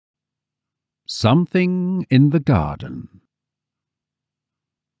Something in the Garden.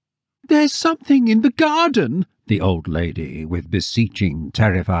 "There's something in the garden," the old lady, with beseeching,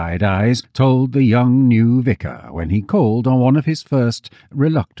 terrified eyes, told the young new vicar when he called on one of his first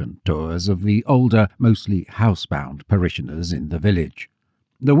reluctant tours of the older, mostly housebound parishioners in the village.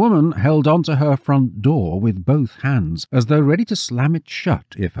 The woman held onto her front door with both hands, as though ready to slam it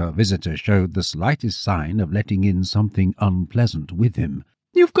shut if her visitor showed the slightest sign of letting in something unpleasant with him.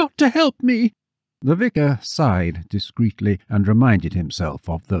 "You've got to help me." The vicar sighed discreetly and reminded himself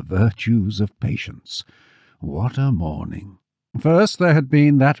of the virtues of patience. What a morning! First there had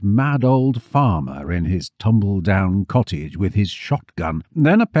been that mad old farmer in his tumble-down cottage with his shotgun,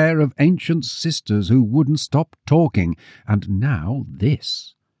 then a pair of ancient sisters who wouldn't stop talking, and now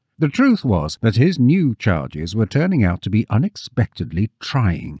this. The truth was that his new charges were turning out to be unexpectedly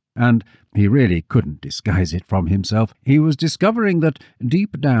trying, and he really couldn't disguise it from himself. He was discovering that,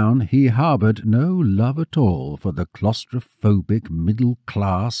 deep down, he harboured no love at all for the claustrophobic,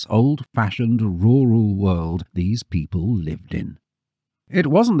 middle-class, old-fashioned rural world these people lived in. It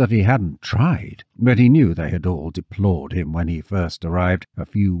wasn't that he hadn't tried, but he knew they had all deplored him when he first arrived, a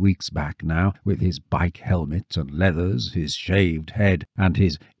few weeks back now, with his bike helmet and leathers, his shaved head, and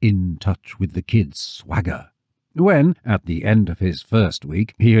his in-touch-with-the-kids swagger. When, at the end of his first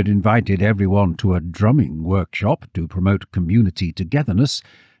week, he had invited everyone to a drumming workshop to promote community togetherness,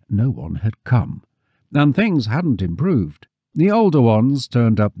 no one had come, and things hadn't improved. The older ones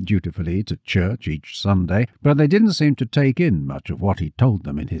turned up dutifully to church each Sunday, but they didn't seem to take in much of what he told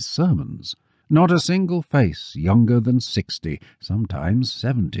them in his sermons. Not a single face younger than 60, sometimes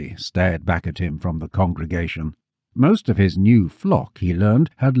 70, stared back at him from the congregation. Most of his new flock, he learned,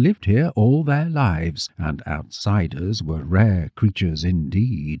 had lived here all their lives, and outsiders were rare creatures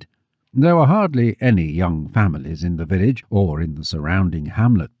indeed. There were hardly any young families in the village or in the surrounding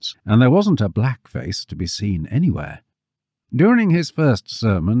hamlets, and there wasn't a black face to be seen anywhere. During his first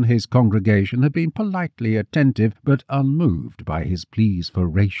sermon, his congregation had been politely attentive, but unmoved by his pleas for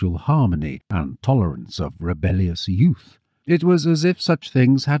racial harmony and tolerance of rebellious youth. It was as if such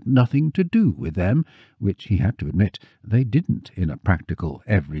things had nothing to do with them, which he had to admit they didn't in a practical,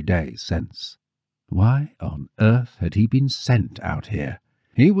 everyday sense. Why on earth had he been sent out here?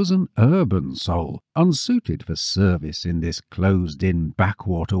 He was an urban soul, unsuited for service in this closed-in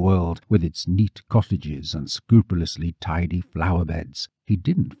backwater world with its neat cottages and scrupulously tidy flower-beds. He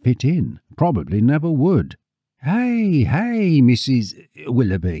didn't fit in, probably never would. "Hey, Mrs.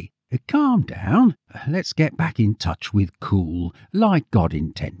 Willoughby, calm down. Let's get back in touch with cool, like God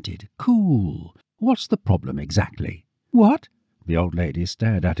intended. Cool. What's the problem exactly?" "What?" The old lady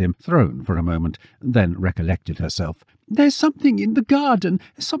stared at him, thrown for a moment, then recollected herself. "There's something in the garden,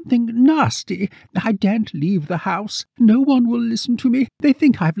 something nasty. I daren't leave the house. No one will listen to me. They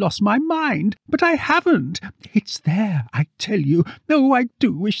think I've lost my mind, but I haven't. It's there, I tell you. Oh, I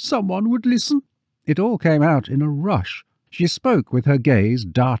do wish someone would listen." It all came out in a rush. She spoke with her gaze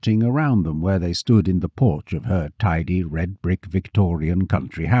darting around them where they stood in the porch of her tidy red-brick Victorian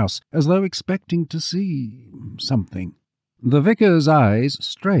country house, as though expecting to see something. The vicar's eyes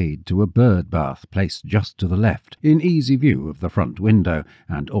strayed to a bird bath placed just to the left, in easy view of the front window,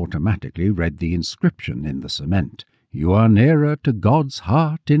 and automatically read the inscription in the cement. "You are nearer to God's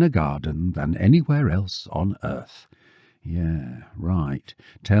heart in a garden than anywhere else on earth." Yeah, right.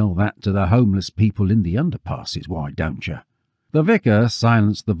 Tell that to the homeless people in the underpasses, why don't you? The vicar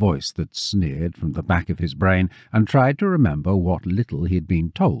silenced the voice that sneered from the back of his brain and tried to remember what little he had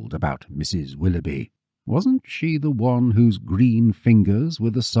been told about Mrs. Willoughby. Wasn't she the one whose green fingers were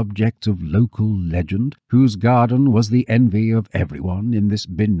the subject of local legend, whose garden was the envy of everyone in this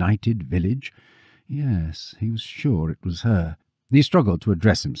benighted village? Yes, he was sure it was her. He struggled to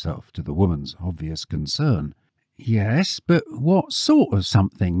address himself to the woman's obvious concern. "Yes, but what sort of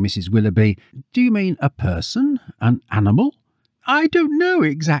something, Mrs. Willoughby? Do you mean a person? An animal?" "I don't know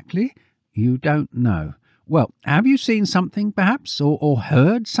exactly." "You don't know. Well, have you seen something, perhaps, or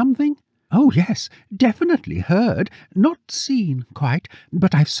heard something?" "Oh, yes, definitely heard. Not seen, quite,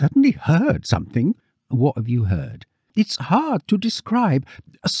 but I've certainly heard something." "What have you heard?" "It's hard to describe.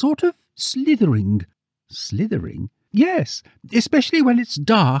 A sort of slithering." "Slithering?" "Yes, especially when it's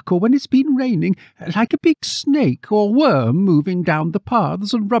dark or when it's been raining, like a big snake or worm moving down the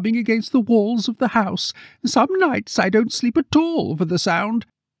paths and rubbing against the walls of the house. Some nights I don't sleep at all for the sound."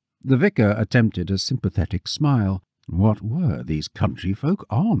 The vicar attempted a sympathetic smile. What were these country folk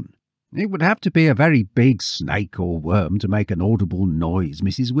on? "It would have to be a very big snake or worm to make an audible noise,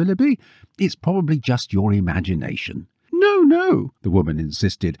 Mrs. Willoughby. It's probably just your imagination." No, no, the woman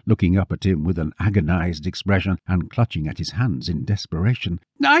insisted, looking up at him with an agonized expression and clutching at his hands in desperation.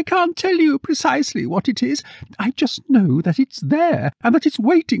 I can't tell you precisely what it is. I just know that it's there and that it's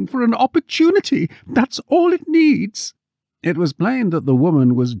waiting for an opportunity. That's all it needs. It was plain that the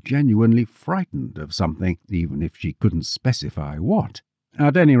woman was genuinely frightened of something, even if she couldn't specify what.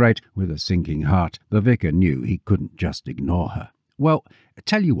 At any rate, with a sinking heart, the vicar knew he couldn't just ignore her. Well,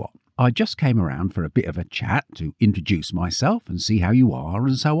 tell you what, I just came around for a bit of a chat to introduce myself and see how you are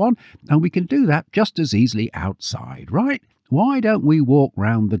and so on, and we can do that just as easily outside, right? Why don't we walk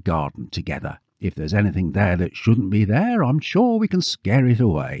round the garden together? If there's anything there that shouldn't be there, I'm sure we can scare it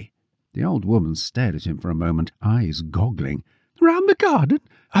away. The old woman stared at him for a moment, eyes goggling. Round the garden?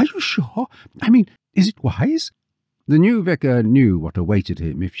 Are you sure? I mean, is it wise? The new vicar knew what awaited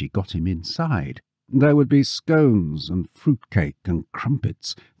him if she got him inside. There would be scones and fruitcake and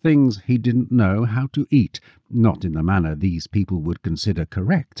crumpets, things he didn't know how to eat, not in the manner these people would consider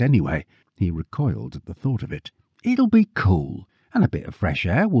correct anyway. He recoiled at the thought of it. It'll be cool, and a bit of fresh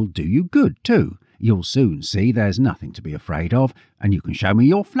air will do you good too. You'll soon see there's nothing to be afraid of, and you can show me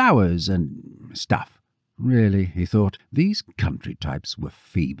your flowers and stuff. Really, he thought, these country types were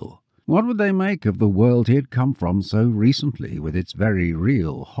feeble. What would they make of the world he had come from so recently, with its very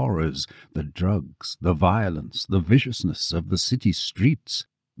real horrors, the drugs, the violence, the viciousness of the city streets?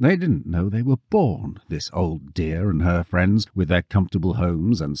 They didn't know they were born, this old dear and her friends, with their comfortable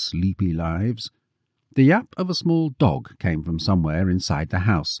homes and sleepy lives. The yap of a small dog came from somewhere inside the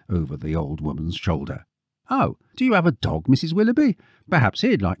house, over the old woman's shoulder. Oh, do you have a dog, Mrs. Willoughby? Perhaps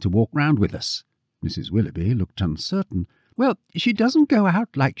he'd like to walk round with us. Mrs. Willoughby looked uncertain. Well, she doesn't go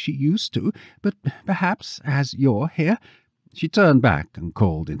out like she used to, but perhaps, as you're here— She turned back and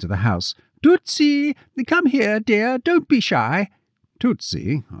called into the house. Tootsie, come here, dear, don't be shy.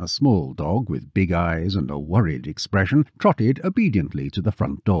 Tootsie, a small dog with big eyes and a worried expression, trotted obediently to the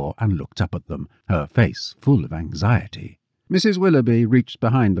front door and looked up at them, her face full of anxiety. Mrs. Willoughby reached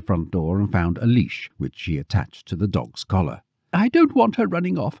behind the front door and found a leash, which she attached to the dog's collar. I don't want her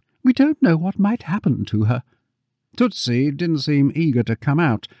running off. We don't know what might happen to her. Tootsie didn't seem eager to come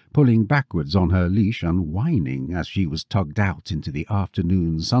out, pulling backwards on her leash and whining as she was tugged out into the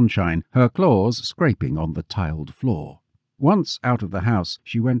afternoon sunshine, her claws scraping on the tiled floor. Once out of the house,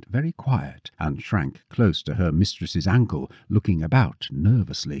 she went very quiet and shrank close to her mistress's ankle, looking about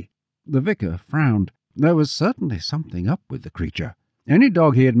nervously. The vicar frowned. There was certainly something up with the creature. Any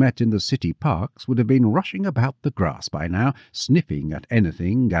dog he had met in the city parks would have been rushing about the grass by now, sniffing at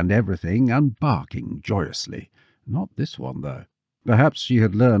anything and everything and barking joyously. Not this one, though. Perhaps she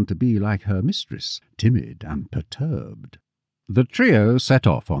had learned to be like her mistress, timid and perturbed. The trio set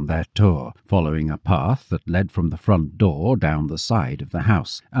off on their tour, following a path that led from the front door down the side of the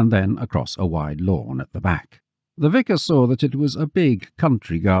house, and then across a wide lawn at the back. The vicar saw that it was a big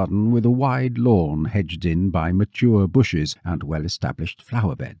country garden with a wide lawn hedged in by mature bushes and well-established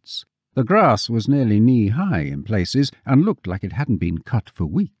flower beds. The grass was nearly knee-high in places, and looked like it hadn't been cut for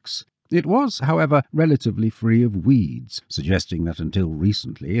weeks. It was, however, relatively free of weeds, suggesting that until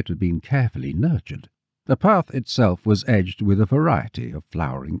recently it had been carefully nurtured. The path itself was edged with a variety of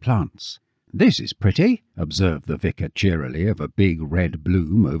flowering plants. "This is pretty," observed the vicar cheerily of a big red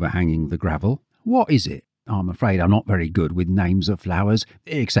bloom overhanging the gravel. "What is it? I'm afraid I'm not very good with names of flowers,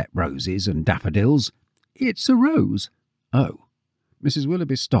 except roses and daffodils." "It's a rose." "Oh." Mrs.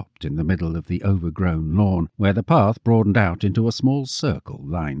 Willoughby stopped in the middle of the overgrown lawn, where the path broadened out into a small circle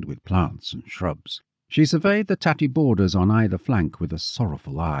lined with plants and shrubs. She surveyed the tatty borders on either flank with a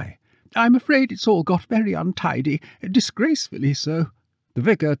sorrowful eye. "I'm afraid it's all got very untidy, disgracefully so." The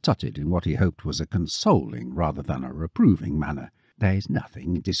vicar tutted in what he hoped was a consoling rather than a reproving manner. "There's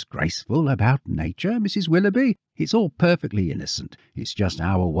nothing disgraceful about nature, Mrs. Willoughby. It's all perfectly innocent. It's just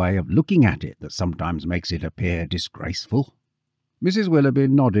our way of looking at it that sometimes makes it appear disgraceful." Mrs. Willoughby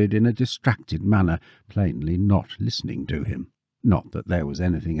nodded in a distracted manner, plainly not listening to him. Not that there was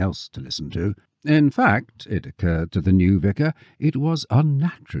anything else to listen to. In fact, it occurred to the new vicar, it was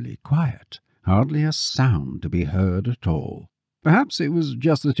unnaturally quiet, hardly a sound to be heard at all. Perhaps it was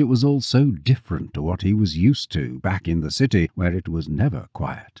just that it was all so different to what he was used to back in the city, where it was never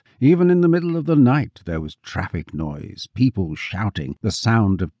quiet. Even in the middle of the night there was traffic noise, people shouting, the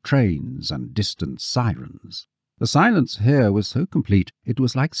sound of trains and distant sirens. The silence here was so complete it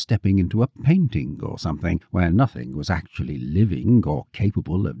was like stepping into a painting or something, where nothing was actually living or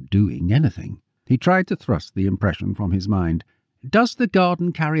capable of doing anything. He tried to thrust the impression from his mind. "Does the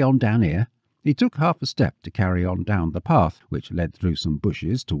garden carry on down here?" He took half a step to carry on down the path, which led through some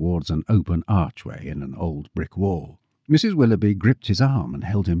bushes towards an open archway in an old brick wall. Mrs. Willoughby gripped his arm and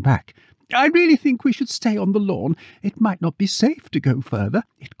held him back. I really think we should stay on the lawn. It might not be safe to go further.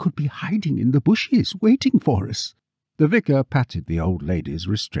 It could be hiding in the bushes, waiting for us." The vicar patted the old lady's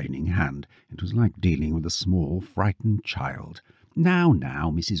restraining hand. It was like dealing with a small, frightened child. "Now,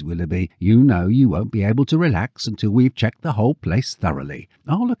 Mrs. Willoughby, you know you won't be able to relax until we've checked the whole place thoroughly.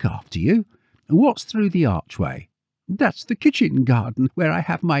 I'll look after you. What's through the archway?" "That's the kitchen garden, where I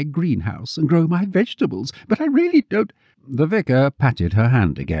have my greenhouse and grow my vegetables, but I really don't—" The vicar patted her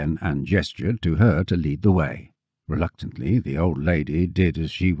hand again and gestured to her to lead the way. Reluctantly, the old lady did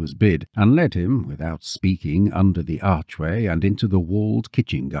as she was bid, and led him, without speaking, under the archway and into the walled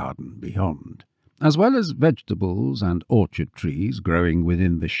kitchen garden beyond. As well as vegetables and orchard trees growing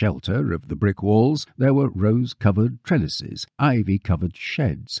within the shelter of the brick walls, there were rose-covered trellises, ivy-covered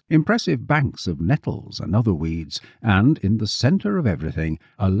sheds, impressive banks of nettles and other weeds, and, in the centre of everything,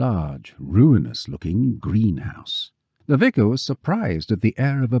 a large, ruinous-looking greenhouse. The vicar was surprised at the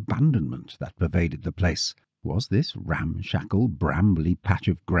air of abandonment that pervaded the place. Was this ramshackle, brambly patch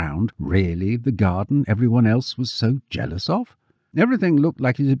of ground really the garden everyone else was so jealous of? Everything looked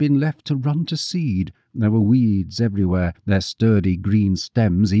like it had been left to run to seed. There were weeds everywhere, their sturdy green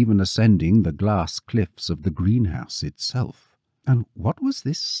stems even ascending the glass cliffs of the greenhouse itself. And what was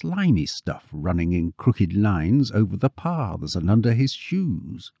this slimy stuff running in crooked lines over the paths and under his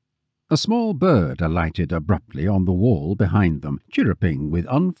shoes? A small bird alighted abruptly on the wall behind them, chirruping with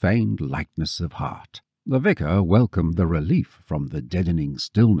unfeigned lightness of heart. The vicar welcomed the relief from the deadening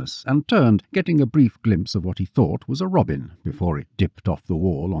stillness, and turned, getting a brief glimpse of what he thought was a robin, before it dipped off the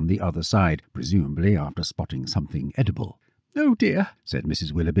wall on the other side, presumably after spotting something edible. "Oh dear," said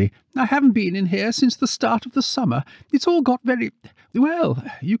Mrs. Willoughby, "I haven't been in here since the start of the summer. It's all got well,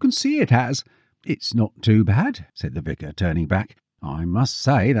 you can see it has." "It's not too bad," said the vicar, turning back. "I must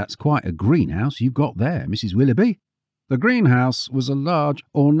say that's quite a greenhouse you've got there, Mrs. Willoughby." The greenhouse was a large,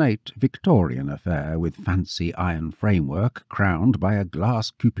 ornate Victorian affair with fancy iron framework crowned by a glass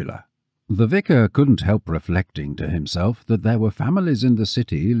cupola. The vicar couldn't help reflecting to himself that there were families in the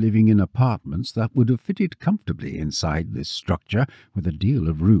city living in apartments that would have fitted comfortably inside this structure with a deal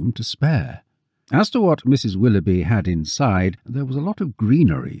of room to spare. As to what Mrs. Willoughby had inside, there was a lot of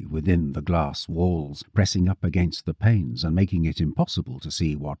greenery within the glass walls, pressing up against the panes and making it impossible to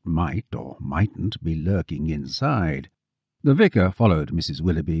see what might or mightn't be lurking inside. The vicar followed Mrs.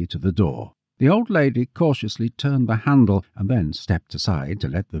 Willoughby to the door. The old lady cautiously turned the handle and then stepped aside to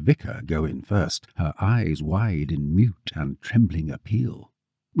let the vicar go in first, her eyes wide in mute and trembling appeal.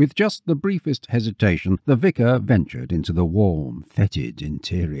 With just the briefest hesitation, the vicar ventured into the warm, fetid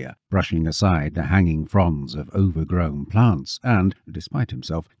interior, brushing aside the hanging fronds of overgrown plants and, despite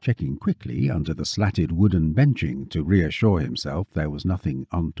himself, checking quickly under the slatted wooden benching to reassure himself there was nothing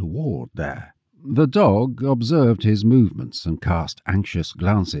untoward there. The dog observed his movements and cast anxious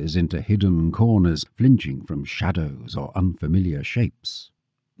glances into hidden corners, flinching from shadows or unfamiliar shapes.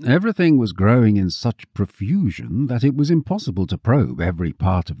 Everything was growing in such profusion that it was impossible to probe every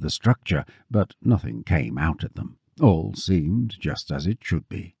part of the structure, but nothing came out at them. All seemed just as it should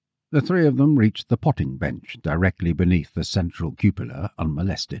be. The three of them reached the potting bench directly beneath the central cupola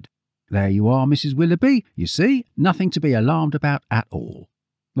unmolested. "There you are, Mrs. Willoughby. You see, nothing to be alarmed about at all."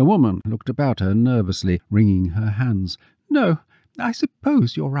 The woman looked about her nervously, wringing her hands. "No, I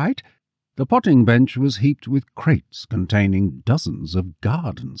suppose you're right." The potting bench was heaped with crates containing dozens of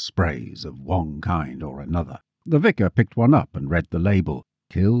garden sprays of one kind or another. The vicar picked one up and read the label,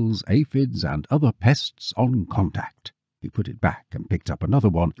 "Kills aphids and other pests on contact." He put it back and picked up another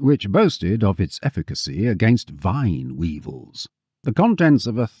one, which boasted of its efficacy against vine weevils. The contents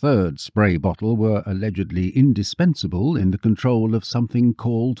of a third spray bottle were allegedly indispensable in the control of something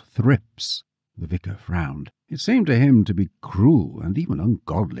called thrips. The vicar frowned. It seemed to him to be cruel and even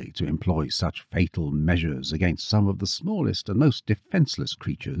ungodly to employ such fatal measures against some of the smallest and most defenceless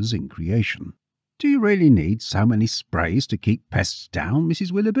creatures in creation. "Do you really need so many sprays to keep pests down,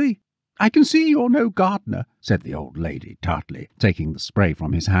 Mrs. Willoughby?" "I can see you're no gardener," said the old lady tartly, taking the spray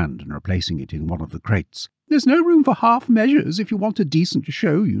from his hand and replacing it in one of the crates. "There's no room for half measures if you want a decent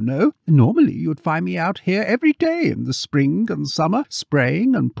show, you know. Normally you'd find me out here every day in the spring and summer,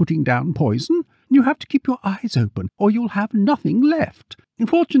 spraying and putting down poison. You have to keep your eyes open, or you'll have nothing left.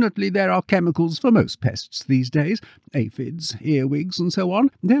 Fortunately, there are chemicals for most pests these days. Aphids, earwigs, and so on.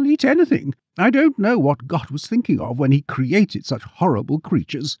 They'll eat anything. I don't know what God was thinking of when he created such horrible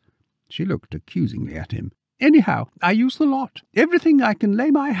creatures." She looked accusingly at him. Anyhow, I use the lot. Everything I can lay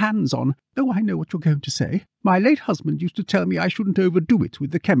my hands on. Oh, I know what you're going to say. My late husband used to tell me I shouldn't overdo it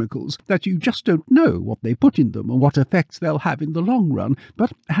with the chemicals, that you just don't know what they put in them and what effects they'll have in the long run.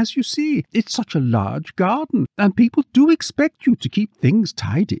 But, as you see, it's such a large garden, and people do expect you to keep things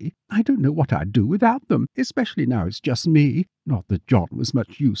tidy. I don't know what I'd do without them, especially now it's just me. Not that John was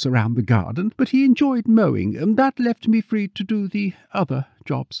much use around the garden, but he enjoyed mowing, and that left me free to do the other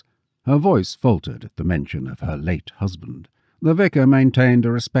jobs. Her voice faltered at the mention of her late husband. The vicar maintained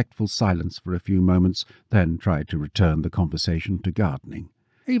a respectful silence for a few moments, then tried to return the conversation to gardening.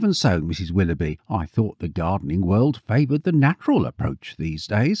 Even so, Mrs. Willoughby, I thought the gardening world favoured the natural approach these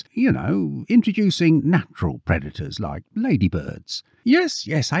days. You know, introducing natural predators like ladybirds.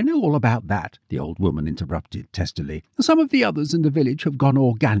 Yes, I know all about that, the old woman interrupted testily. Some of the others in the village have gone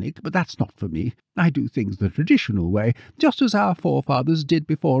organic, but that's not for me. I do things the traditional way, just as our forefathers did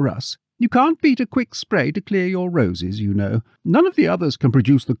before us. You can't beat a quick spray to clear your roses, you know. None of the others can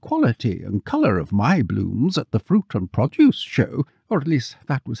produce the quality and colour of my blooms at the fruit and produce show, or at least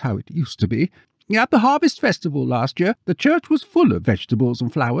that was how it used to be. At the Harvest Festival last year, the church was full of vegetables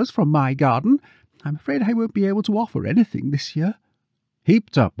and flowers from my garden. I'm afraid I won't be able to offer anything this year.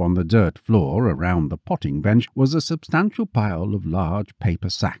 Heaped up on the dirt floor around the potting bench was a substantial pile of large paper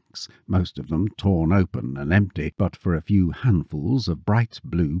sacks, most of them torn open and empty, but for a few handfuls of bright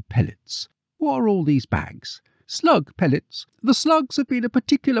blue pellets. What are all these bags? Slug pellets. The slugs have been a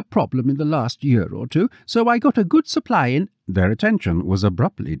particular problem in the last year or two, so I got a good supply in. Their attention was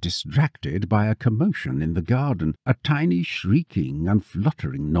abruptly distracted by a commotion in the garden, a tiny shrieking and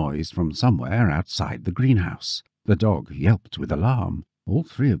fluttering noise from somewhere outside the greenhouse. The dog yelped with alarm. All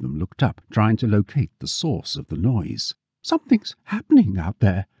three of them looked up, trying to locate the source of the noise. "Something's happening out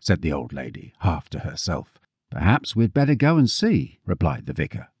there," said the old lady, half to herself. "Perhaps we'd better go and see," replied the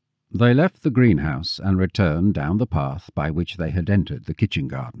vicar. They left the greenhouse and returned down the path by which they had entered the kitchen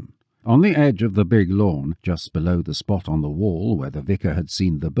garden. On the edge of the big lawn, just below the spot on the wall where the vicar had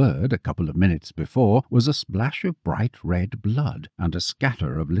seen the bird a couple of minutes before, was a splash of bright red blood and a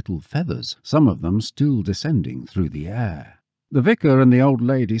scatter of little feathers, some of them still descending through the air. The vicar and the old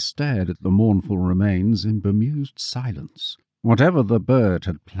lady stared at the mournful remains in bemused silence. Whatever the bird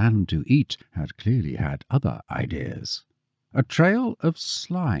had planned to eat had clearly had other ideas. A trail of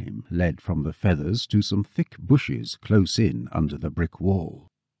slime led from the feathers to some thick bushes close in under the brick wall.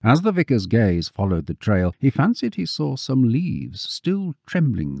 As the vicar's gaze followed the trail, he fancied he saw some leaves still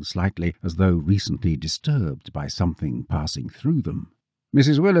trembling slightly, as though recently disturbed by something passing through them.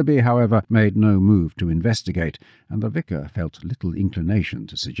 Mrs. Willoughby, however, made no move to investigate, and the vicar felt little inclination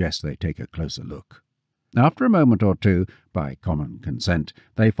to suggest they take a closer look. After a moment or two, by common consent,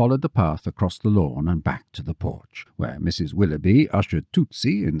 they followed the path across the lawn and back to the porch, where Mrs. Willoughby ushered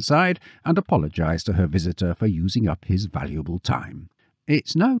Tootsie inside and apologized to her visitor for using up his valuable time.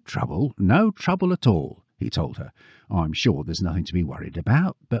 "It's no trouble at all," he told her. "I'm sure there's nothing to be worried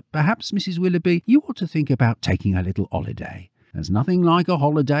about, but perhaps, Mrs. Willoughby, you ought to think about taking a little holiday. There's nothing like a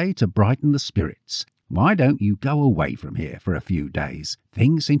holiday to brighten the spirits. Why don't you go away from here for a few days?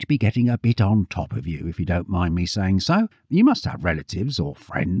 Things seem to be getting a bit on top of you, if you don't mind me saying so. You must have relatives or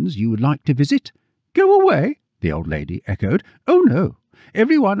friends you would like to visit." "Go away?" the old lady echoed. "Oh, no.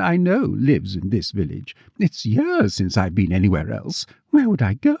 Everyone I know lives in this village. It's years since I've been anywhere else. Where would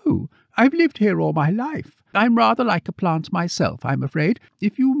I go? I've lived here all my life. I'm rather like a plant myself, I'm afraid.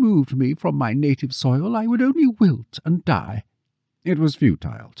 If you moved me from my native soil, I would only wilt and die." It was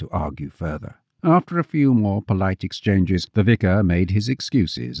futile to argue further. After a few more polite exchanges, the vicar made his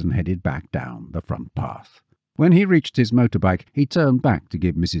excuses and headed back down the front path. When he reached his motorbike, he turned back to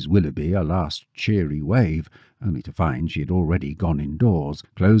give Mrs. Willoughby a last cheery wave, only to find she had already gone indoors,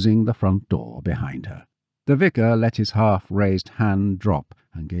 closing the front door behind her. The vicar let his half-raised hand drop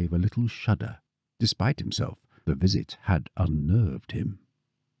and gave a little shudder. Despite himself, the visit had unnerved him.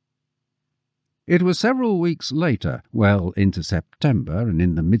 It was several weeks later, well into September, and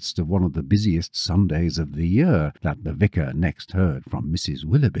in the midst of one of the busiest Sundays of the year, that the vicar next heard from Mrs.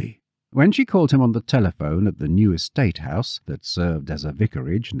 Willoughby. When she called him on the telephone at the new estate house that served as a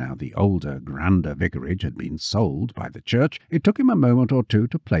vicarage, now the older, grander vicarage had been sold by the church, it took him a moment or two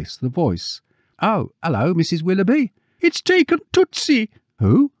to place the voice. "Oh, hello, Mrs. Willoughby." "It's taken Tootsie."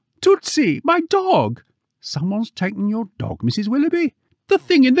 "Who?" "Tootsie, my dog." "Someone's taken your dog, Mrs. Willoughby?" "The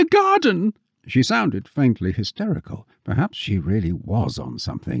thing in the garden." She sounded faintly hysterical. Perhaps she really was on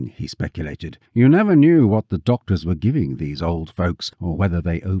something, he speculated. You never knew what the doctors were giving these old folks, or whether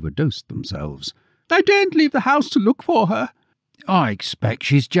they overdosed themselves. "I daren't leave the house to look for her." "I expect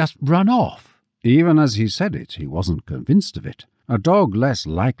she's just run off." Even as he said it, he wasn't convinced of it. A dog less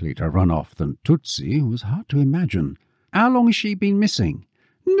likely to run off than Tootsie was hard to imagine. How long has she been missing?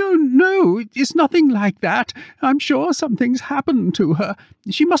 No, it's nothing like that. I'm sure something's happened to her.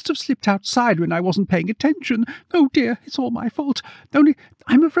 She must have slipped outside when I wasn't paying attention. Oh dear, it's all my fault. Only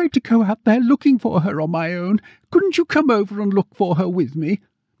I'm afraid to go out there looking for her on my own. Couldn't you come over and look for her with me?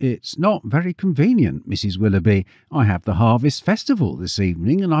 It's not very convenient, Mrs. Willoughby. I have the Harvest Festival this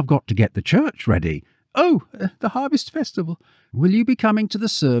evening, and I've got to get the church ready. Oh, the Harvest Festival. Will you be coming to the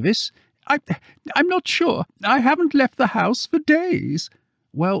service? I'm not sure. I haven't left the house for days.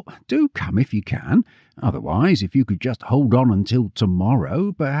 Well, do come if you can. Otherwise, if you could just hold on until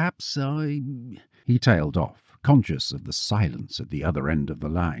tomorrow, perhaps He tailed off, conscious of the silence at the other end of the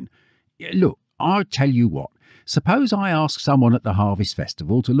line. Look, I'll tell you what. Suppose I ask someone at the Harvest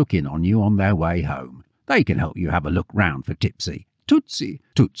Festival to look in on you on their way home. They can help you have a look round for Tipsy. Tootsie.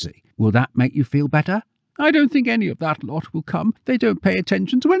 Will that make you feel better? I don't think any of that lot will come. They don't pay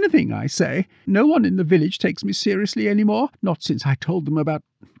attention to anything I say. No one in the village takes me seriously any more, not since I told them about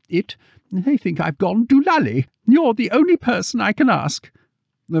it. They think I've gone doolally. You're the only person I can ask.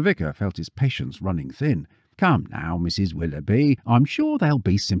 The vicar felt his patience running thin. Come now, Mrs. Willoughby, I'm sure they'll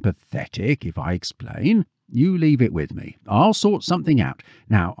be sympathetic if I explain. You leave it with me. I'll sort something out.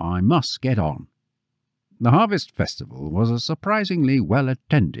 Now, I must get on. The Harvest Festival was a surprisingly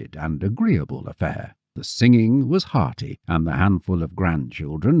well-attended and agreeable affair. The singing was hearty, and the handful of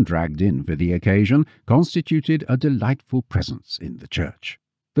grandchildren dragged in for the occasion constituted a delightful presence in the church.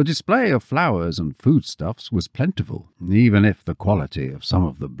 The display of flowers and foodstuffs was plentiful, even if the quality of some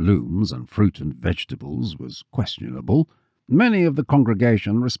of the blooms and fruit and vegetables was questionable. Many of the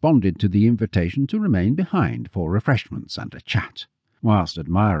congregation responded to the invitation to remain behind for refreshments and a chat. Whilst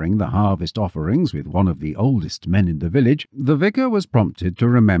admiring the harvest offerings with one of the oldest men in the village, the vicar was prompted to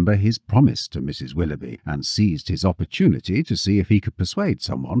remember his promise to Mrs. Willoughby, and seized his opportunity to see if he could persuade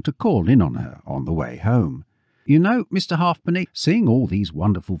someone to call in on her on the way home. You know, Mr. Halfpenny, seeing all these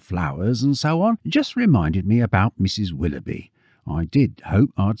wonderful flowers and so on just reminded me about Mrs. Willoughby. I did hope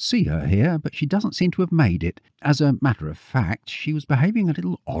I'd see her here, but she doesn't seem to have made it. As a matter of fact, she was behaving a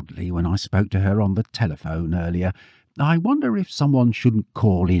little oddly when I spoke to her on the telephone earlier. I wonder if someone shouldn't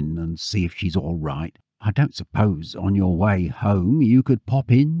call in and see if she's all right. I don't suppose on your way home you could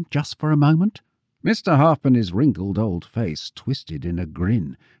pop in just for a moment? Mr. Halfpenny's wrinkled old face twisted in a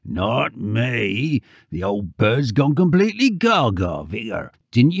grin. Not me. The old bird's gone completely gaga, vicar.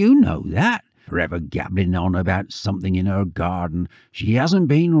 Didn't you know that? Forever gabbling on about something in her garden. She hasn't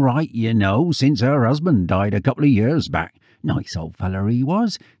been right, you know, since her husband died a couple of years back. Nice old feller he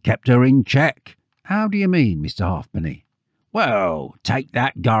was. Kept her in check. How do you mean, Mr. Halfpenny? Well, take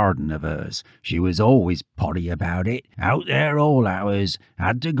that garden of hers. She was always potty about it. Out there all hours.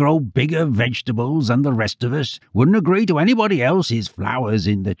 Had to grow bigger vegetables than the rest of us. Wouldn't agree to anybody else's flowers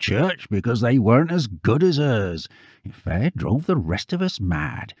in the church because they weren't as good as hers. It fair drove the rest of us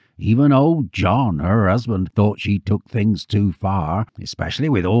mad. Even old John, her husband, thought she took things too far, especially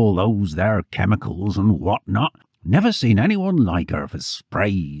with all those there chemicals and what-not. Never seen anyone like her for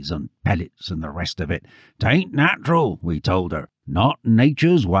sprays and pellets and the rest of it. 'Tain't natural, we told her. Not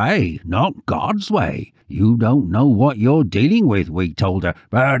nature's way, not God's way. You don't know what you're dealing with, we told her,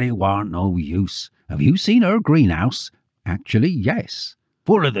 but it warn't no use. Have you seen her greenhouse? Actually, yes.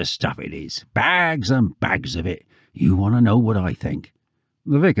 Full of the stuff it is. Bags and bags of it. You want to know what I think?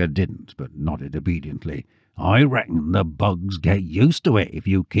 The vicar didn't, but nodded obediently. I reckon the bugs get used to it if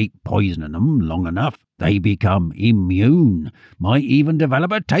you keep poisoning them long enough. They become immune. Might even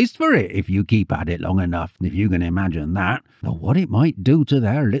develop a taste for it if you keep at it long enough, if you can imagine that. But what it might do to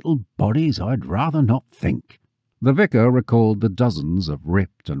their little bodies, I'd rather not think. The vicar recalled the dozens of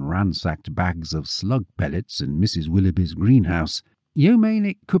ripped and ransacked bags of slug pellets in Mrs. Willoughby's greenhouse. You mean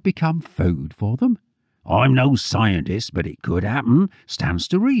it could become food for them? I'm no scientist, but it could happen. Stands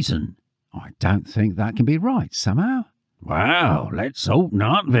to reason. I don't think that can be right, somehow. Well, let's hope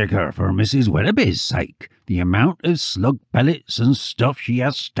not, vicar, for Mrs. Willoughby's sake. The amount of slug pellets and stuff she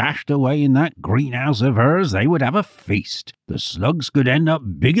has stashed away in that greenhouse of hers, they would have a feast. The slugs could end up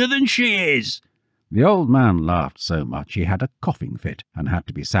bigger than she is. The old man laughed so much he had a coughing fit and had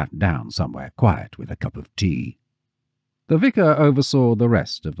to be sat down somewhere quiet with a cup of tea. The vicar oversaw the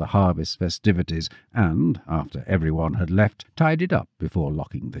rest of the harvest festivities and, after everyone had left, tidied up before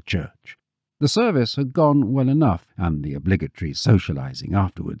locking the church. The service had gone well enough, and the obligatory socializing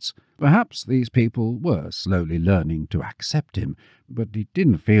afterwards. Perhaps these people were slowly learning to accept him, but he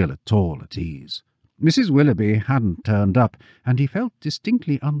didn't feel at all at ease. Mrs. Willoughby hadn't turned up, and he felt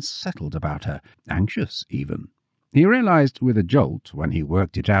distinctly unsettled about her, anxious even. He realized with a jolt, when he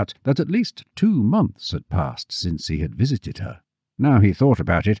worked it out, that at least 2 months had passed since he had visited her. Now he thought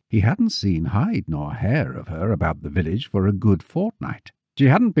about it, he hadn't seen hide nor hair of her about the village for a good fortnight. She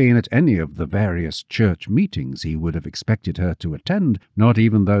hadn't been at any of the various church meetings he would have expected her to attend, not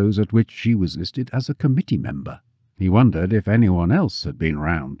even those at which she was listed as a committee member. He wondered if anyone else had been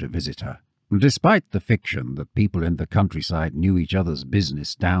round to visit her. Despite the fiction that people in the countryside knew each other's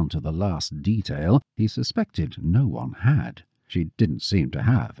business down to the last detail, he suspected no one had. She didn't seem to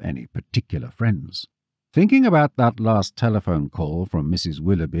have any particular friends. Thinking about that last telephone call from Mrs.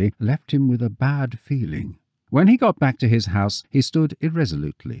 Willoughby left him with a bad feeling. When he got back to his house, he stood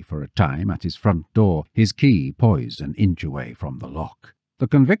irresolutely for a time at his front door, his key poised an inch away from the lock. The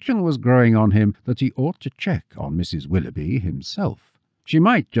conviction was growing on him that he ought to check on Mrs. Willoughby himself. She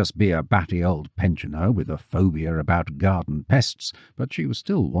might just be a batty old pensioner with a phobia about garden pests, but she was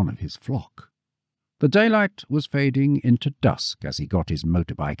still one of his flock. The daylight was fading into dusk as he got his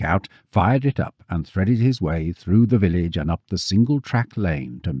motorbike out, fired it up, and threaded his way through the village and up the single-track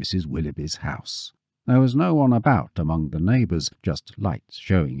lane to Mrs. Willoughby's house. There was no one about among the neighbours, just lights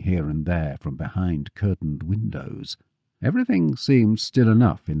showing here and there from behind curtained windows. Everything seemed still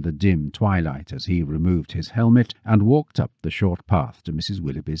enough in the dim twilight as he removed his helmet and walked up the short path to Mrs.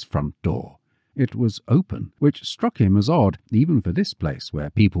 Willoughby's front door. It was open, which struck him as odd, even for this place where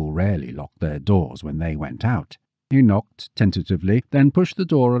people rarely locked their doors when they went out. He knocked tentatively, then pushed the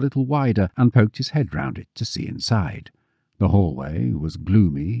door a little wider and poked his head round it to see inside. The hallway was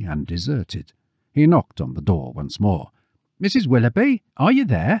gloomy and deserted. He knocked on the door once more. "Mrs. Willoughby, are you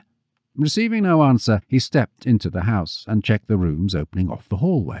there?" Receiving no answer, he stepped into the house and checked the rooms opening off the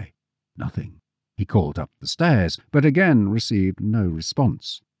hallway. Nothing. He called up the stairs, but again received no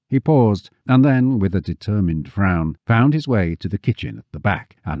response. He paused, and then, with a determined frown, found his way to the kitchen at the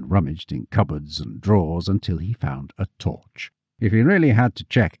back, and rummaged in cupboards and drawers until he found a torch. If he really had to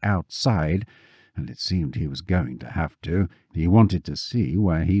check outside, and it seemed he was going to have to, he wanted to see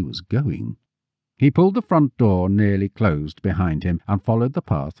where he was going. He pulled the front door nearly closed behind him and followed the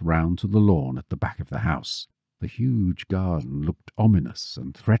path round to the lawn at the back of the house. The huge garden looked ominous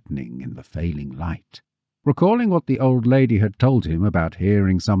and threatening in the failing light. Recalling what the old lady had told him about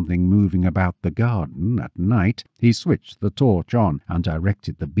hearing something moving about the garden at night, he switched the torch on and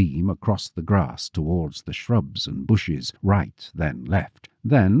directed the beam across the grass towards the shrubs and bushes, right, then left,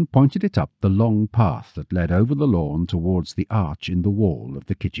 then pointed it up the long path that led over the lawn towards the arch in the wall of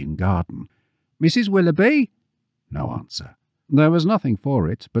the kitchen garden. "Mrs. Willoughby?" No answer. There was nothing for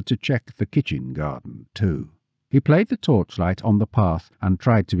it but to check the kitchen garden too. He played the torchlight on the path and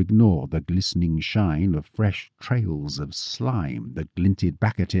tried to ignore the glistening shine of fresh trails of slime that glinted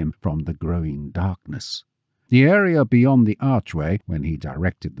back at him from the growing darkness. The area beyond the archway, when he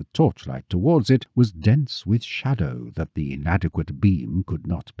directed the torchlight towards it, was dense with shadow that the inadequate beam could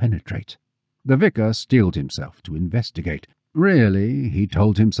not penetrate. The vicar steeled himself to investigate. Really, he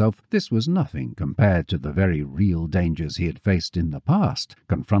told himself, this was nothing compared to the very real dangers he had faced in the past,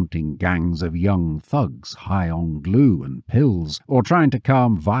 confronting gangs of young thugs high on glue and pills, or trying to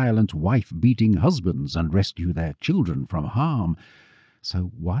calm violent wife-beating husbands and rescue their children from harm.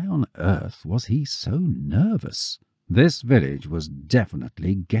 So why on earth was he so nervous? This village was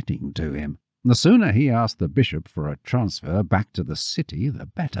definitely getting to him. The sooner he asked the bishop for a transfer back to the city, the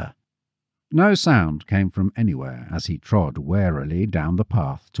better. No sound came from anywhere as he trod warily down the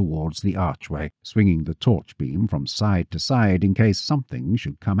path towards the archway, swinging the torch beam from side to side in case something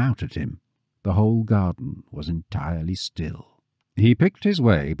should come out at him. The whole garden was entirely still. He picked his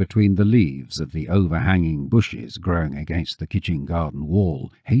way between the leaves of the overhanging bushes growing against the kitchen garden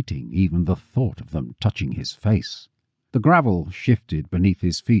wall, hating even the thought of them touching his face. The gravel shifted beneath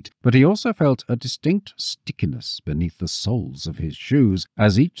his feet, but he also felt a distinct stickiness beneath the soles of his shoes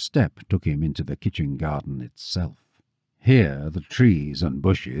as each step took him into the kitchen garden itself. Here the trees and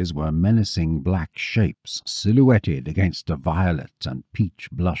bushes were menacing black shapes silhouetted against a violet and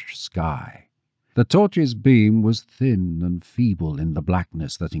peach-blush sky. The torch's beam was thin and feeble in the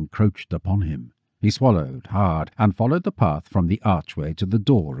blackness that encroached upon him. He swallowed hard and followed the path from the archway to the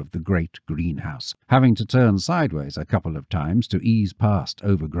door of the great greenhouse, having to turn sideways a couple of times to ease past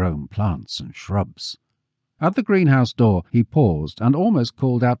overgrown plants and shrubs. At the greenhouse door he paused and almost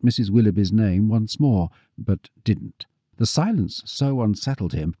called out Mrs. Willoughby's name once more, but didn't. The silence so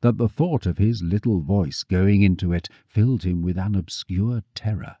unsettled him that the thought of his little voice going into it filled him with an obscure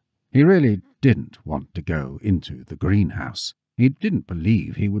terror. He really didn't want to go into the greenhouse. He didn't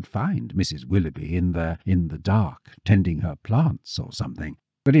believe he would find Mrs. Willoughby in the dark, tending her plants or something.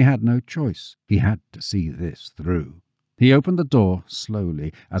 But he had no choice. He had to see this through. He opened the door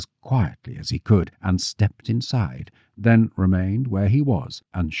slowly, as quietly as he could, and stepped inside, then remained where he was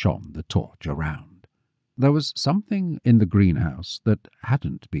and shone the torch around. There was something in the greenhouse that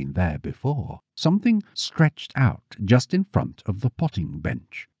hadn't been there before, something stretched out just in front of the potting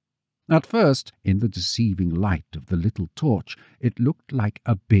bench. At first, in the deceiving light of the little torch, it looked like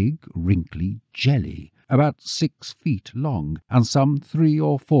a big, wrinkly jelly, about 6 feet long, and some 3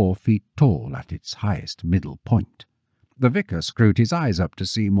 or 4 feet tall at its highest middle point. The vicar screwed his eyes up to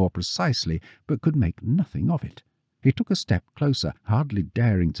see more precisely, but could make nothing of it. He took a step closer, hardly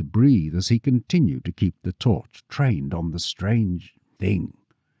daring to breathe as he continued to keep the torch trained on the strange thing.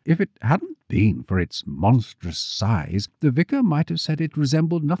 If it hadn't been for its monstrous size, the vicar might have said it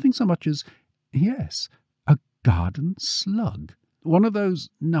resembled nothing so much as, yes, a garden slug. One of those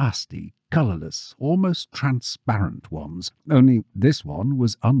nasty, colourless, almost transparent ones, only this one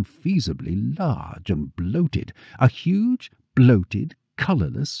was unfeasibly large and bloated, a huge, bloated,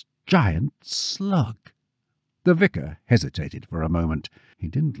 colourless, giant slug. The vicar hesitated for a moment. He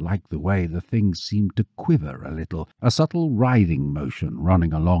didn't like the way the thing seemed to quiver a little, a subtle writhing motion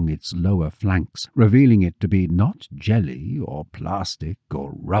running along its lower flanks, revealing it to be not jelly or plastic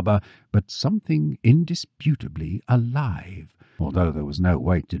or rubber, but something indisputably alive, although there was no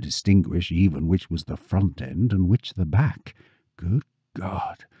way to distinguish even which was the front end and which the back. Good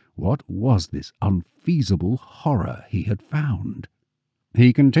God, what was this unfeasible horror he had found?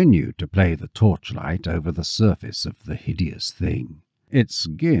 He continued to play the torchlight over the surface of the hideous thing. Its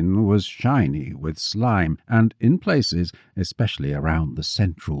skin was shiny with slime, and in places, especially around the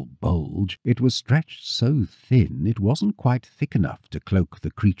central bulge, it was stretched so thin it wasn't quite thick enough to cloak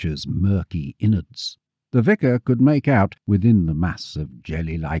the creature's murky innards. The vicar could make out, within the mass of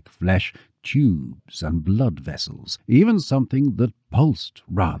jelly-like flesh, tubes and blood vessels, even something that pulsed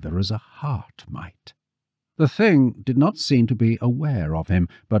rather as a heart might. The thing did not seem to be aware of him,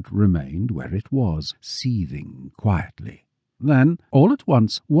 but remained where it was, seething quietly. Then, all at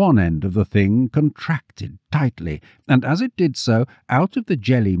once, one end of the thing contracted tightly, and as it did so, out of the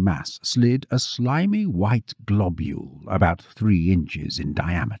jelly mass slid a slimy white globule about 3 inches in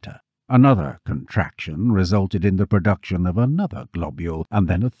diameter. Another contraction resulted in the production of another globule, and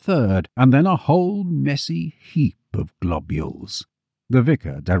then a third, and then a whole messy heap of globules. The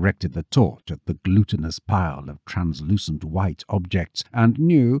vicar directed the torch at the glutinous pile of translucent white objects, and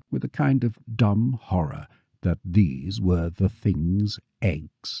knew, with a kind of dumb horror, that these were the thing's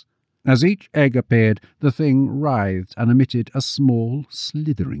eggs. As each egg appeared, the thing writhed and emitted a small,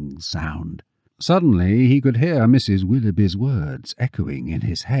 slithering sound. Suddenly he could hear Mrs. Willoughby's words echoing in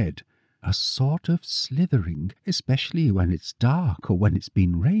his head. A sort of slithering, especially when it's dark or when it's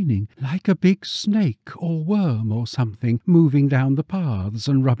been raining, like a big snake or worm or something moving down the paths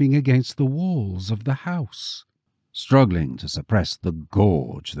and rubbing against the walls of the house. Struggling to suppress the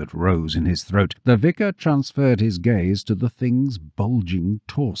gorge that rose in his throat, the vicar transferred his gaze to the thing's bulging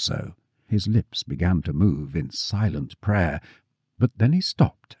torso. His lips began to move in silent prayer, but then he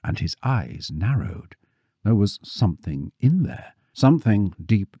stopped and his eyes narrowed. There was something in there. Something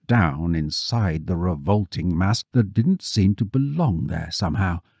deep down inside the revolting mass that didn't seem to belong there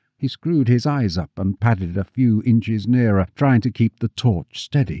somehow. He screwed his eyes up and padded a few inches nearer, trying to keep the torch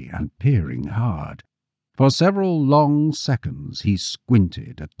steady and peering hard. For several long seconds he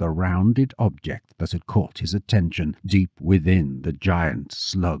squinted at the rounded object that had caught his attention deep within the giant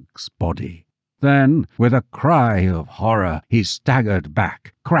slug's body. Then, with a cry of horror, he staggered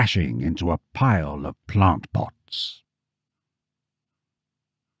back, crashing into a pile of plant pots.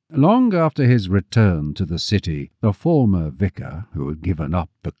 Long after his return to the city, the former vicar, who had given up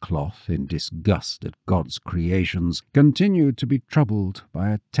the cloth in disgust at God's creations, continued to be troubled by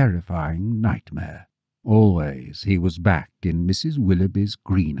a terrifying nightmare. Always he was back in Mrs. Willoughby's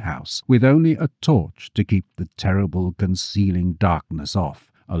greenhouse, with only a torch to keep the terrible concealing darkness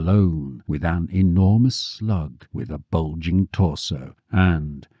off, alone with an enormous slug with a bulging torso,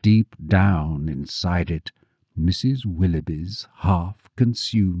 and, deep down inside it, Mrs. Willoughby's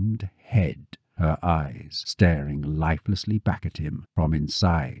half-consumed head, her eyes staring lifelessly back at him from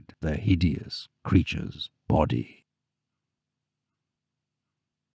inside the hideous creature's body.